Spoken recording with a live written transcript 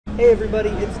Hey everybody,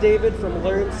 it's David from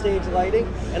Learn Stage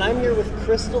Lighting, and I'm here with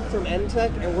Crystal from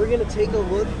ENTTEC, and we're going to take a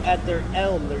look at their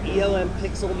ELM, their ELM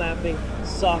pixel mapping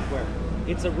software.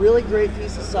 It's a really great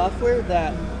piece of software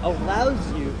that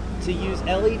allows you to use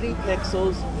LED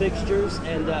pixels, fixtures,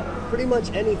 and pretty much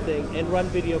anything and run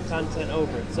video content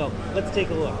over it. So let's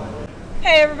take a look.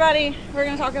 Hey everybody, we're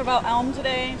going to talk about ELM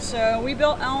today. So we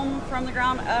built ELM from the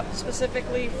ground up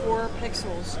specifically for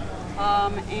pixels.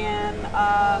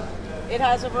 It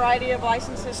has a variety of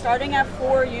licenses starting at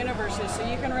 4 universes, so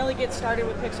you can really get started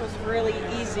with pixels really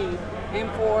easy and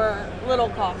for little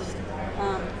cost.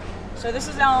 So this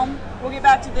is ELM. We'll get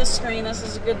back to this screen. This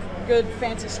is a good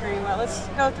fancy screen. Well, let's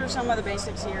go through some of the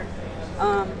basics here.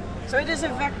 So it is a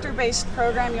vector-based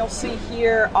program. You'll see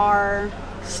here our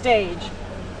stage.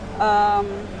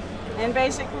 And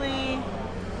basically,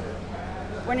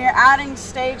 when you're adding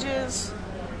stages,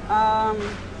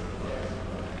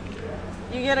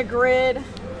 you get a grid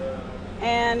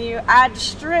and you add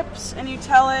strips and you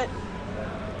tell it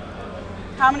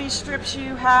how many strips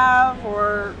you have,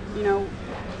 or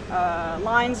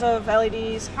lines of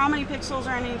LEDs, how many pixels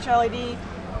are in each LED,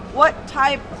 what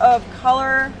type of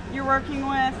color you're working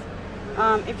with,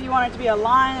 if you want it to be a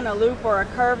line, a loop, or a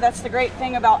curve. That's the great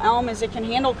thing about ELM, is it can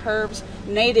handle curves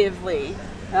natively.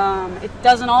 It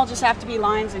doesn't all just have to be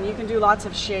lines, and you can do lots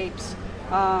of shapes.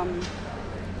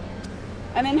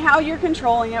 And then how you're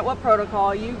controlling it, what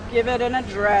protocol, you give it an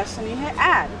address and you hit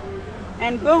add.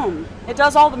 And boom, it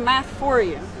does all the math for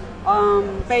you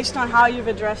based on how you've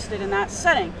addressed it in that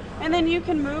setting. And then you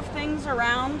can move things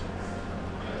around,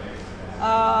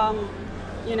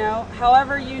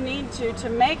 however you need to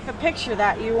make the picture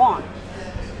that you want.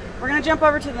 We're going to jump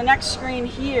over to the next screen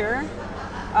here,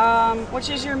 which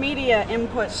is your media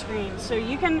input screen. So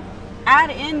you can add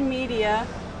in media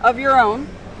of your own.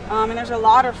 And there's a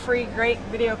lot of free, great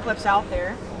video clips out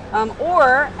there.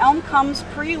 Or ELM comes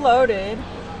preloaded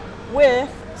with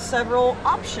several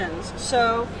options.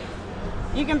 So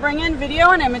you can bring in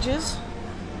video and images,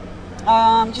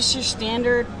 just your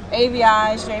standard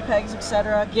AVIs, JPEGs,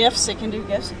 etc. GIFs, it can do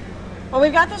GIFs. But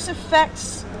we've got this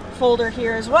effects folder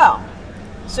here as well.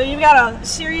 So you've got a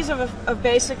series of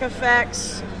basic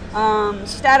effects,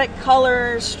 static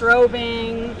colors,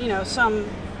 strobing, some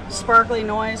sparkly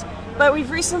noise. But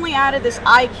we've recently added this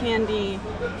eye candy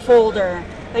folder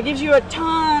that gives you a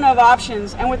ton of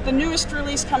options, and with the newest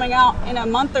release coming out in a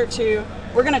month or two,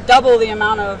 we're going to double the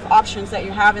amount of options that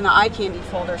you have in the eye candy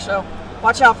folder, so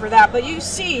watch out for that. But you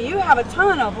see, you have a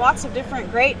ton of lots of different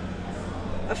great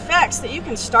effects that you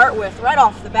can start with right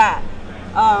off the bat.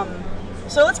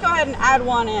 So let's go ahead and add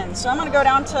one in. So I'm going to go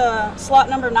down to slot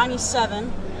number 97,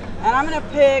 and I'm going to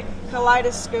pick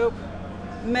Kaleidoscope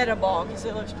Metaball because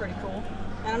it looks pretty cool.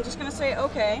 And I'm just going to say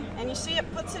OK, and you see it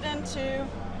puts it into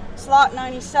slot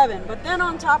 97. But then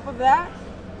on top of that,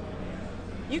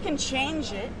 you can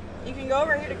change it. You can go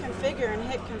over here to configure and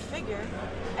hit configure,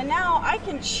 and now I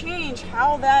can change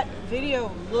how that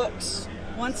video looks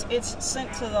once it's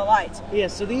sent to the lights. Yeah,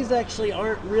 so these actually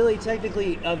aren't really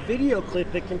technically a video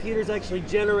clip. The computer's actually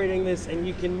generating this, and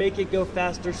you can make it go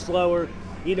faster, slower,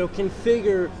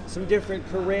 configure some different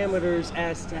parameters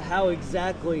as to how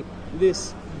exactly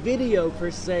this video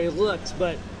per se looks,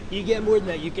 but you get more than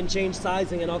that. You can change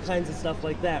sizing and all kinds of stuff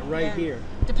like that here.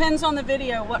 Depends on the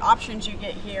video what options you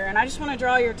get here, and I just want to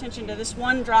draw your attention to this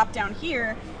one drop down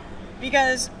here,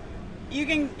 because you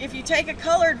can, if you take a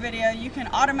colored video, you can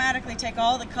automatically take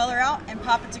all the color out and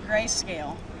pop it to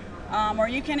grayscale, or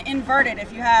you can invert it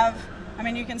if you have,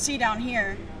 you can see down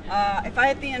here, if I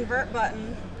hit the invert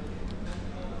button,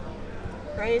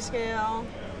 grayscale,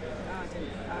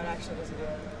 it actually doesn't do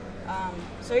it.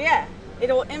 So yeah,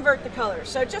 it'll invert the colors.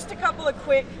 So just a couple of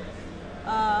quick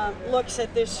looks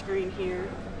at this screen here.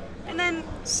 And then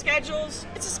schedules,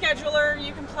 it's a scheduler.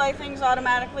 You can play things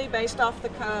automatically based off the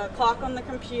clock on the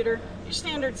computer, your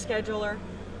standard scheduler.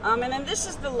 And then this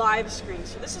is the live screen.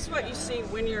 So this is what you see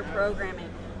when you're programming.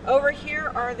 Over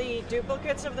here are the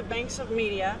duplicates of the banks of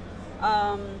media.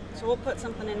 So we'll put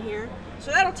something in here.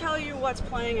 So that'll tell you what's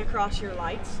playing across your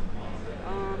lights.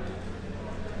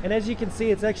 And as you can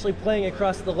see, it's actually playing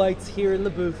across the lights here in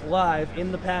the booth live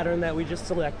in the pattern that we just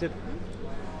selected.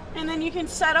 And then you can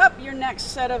set up your next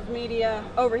set of media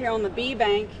over here on the B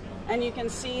bank, and you can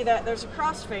see that there's a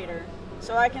crossfader.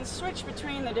 So I can switch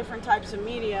between the different types of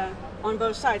media on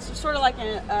both sides. So sort of like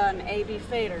an A-B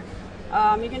fader.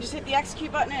 You can just hit the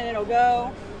execute button and it'll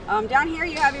go. Down here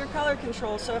you have your color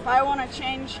control. So if I want to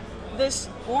change this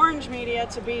orange media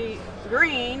to be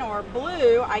green or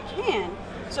blue, I can.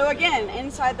 So again,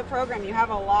 inside the program you have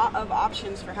a lot of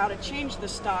options for how to change the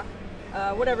stock,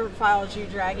 whatever files you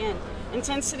drag in.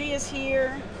 Intensity is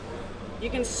here. You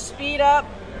can speed up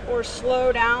or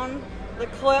slow down the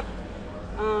clip.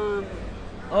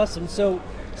 Awesome. So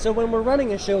when we're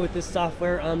running a show with this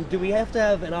software, do we have to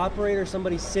have an operator,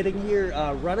 somebody sitting here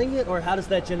running it, or how does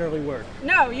that generally work?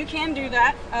 No, you can do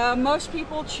that. Most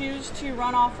people choose to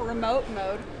run off a remote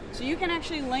mode. So you can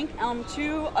actually link ELM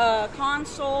to a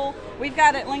console. We've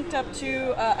got it linked up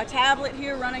to a tablet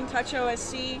here running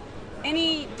TouchOSC.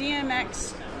 Any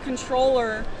DMX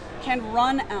controller can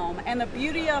run ELM. And the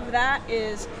beauty of that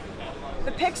is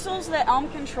the pixels that ELM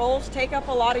controls take up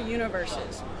a lot of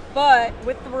universes. But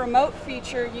with the remote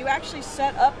feature, you actually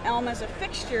set up ELM as a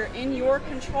fixture in your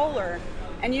controller,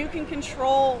 and you can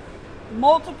control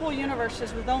multiple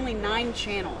universes with only 9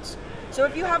 channels. So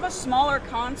if you have a smaller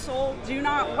console, do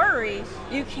not worry,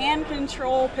 you can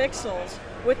control pixels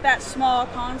with that small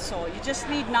console. You just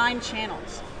need 9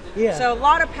 channels. Yeah. So a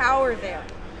lot of power there.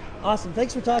 Awesome.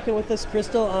 Thanks for talking with us,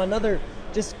 Crystal. Another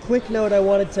just quick note I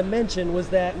wanted to mention was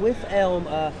that with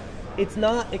ELM, it's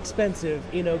not expensive.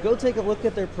 Go take a look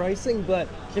at their pricing, but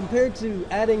compared to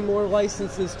adding more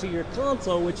licenses to your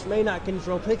console, which may not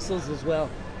control pixels as well,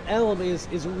 ELM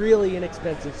is really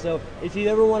inexpensive. So if you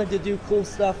ever wanted to do cool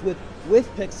stuff with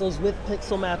pixels, with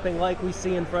pixel mapping like we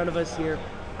see in front of us here,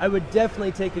 I would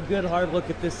definitely take a good hard look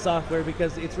at this software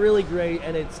because it's really great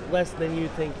and it's less than you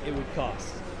think it would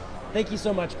cost. Thank you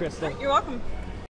so much, Crystal. You're welcome.